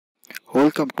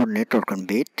Welcome to Network on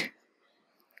Beat.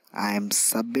 I am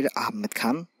Sabir Ahmed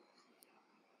Khan.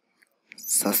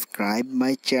 Subscribe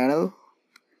my channel.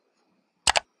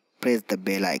 Press the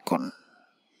bell icon.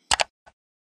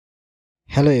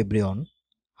 Hello everyone,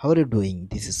 how are you doing?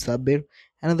 This is Sabir.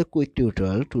 Another quick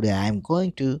tutorial. Today I am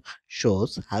going to show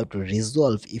us how to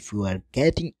resolve if you are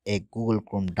getting a Google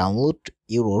Chrome download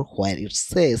error where it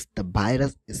says the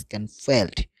virus scan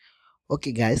failed.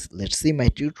 Okay guys, let's see my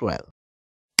tutorial.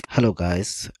 Hello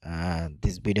guys,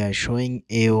 this video is showing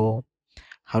you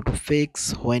how to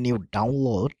fix when you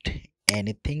download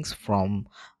anything from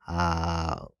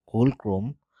Google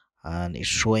Chrome and it's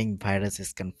showing virus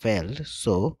scan failed.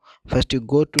 So first you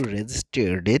go to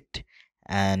registered it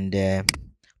and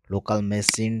local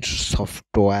machine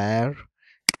software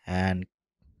and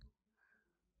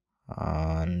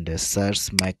search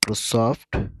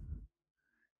Microsoft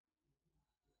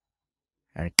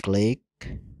and click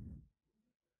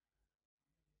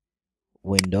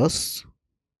Windows,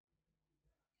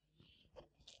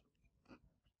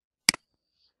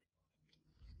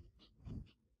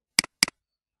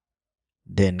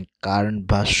 then current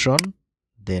version,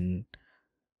 then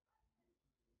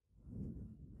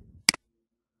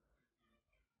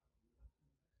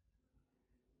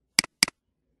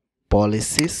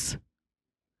policies,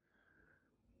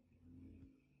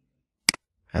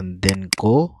 and then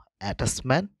go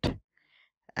attachment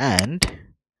and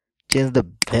change the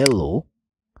value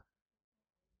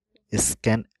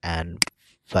scan and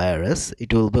virus,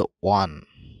 it will be 1.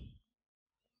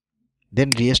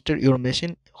 Then restart your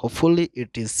machine, hopefully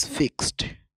it is fixed.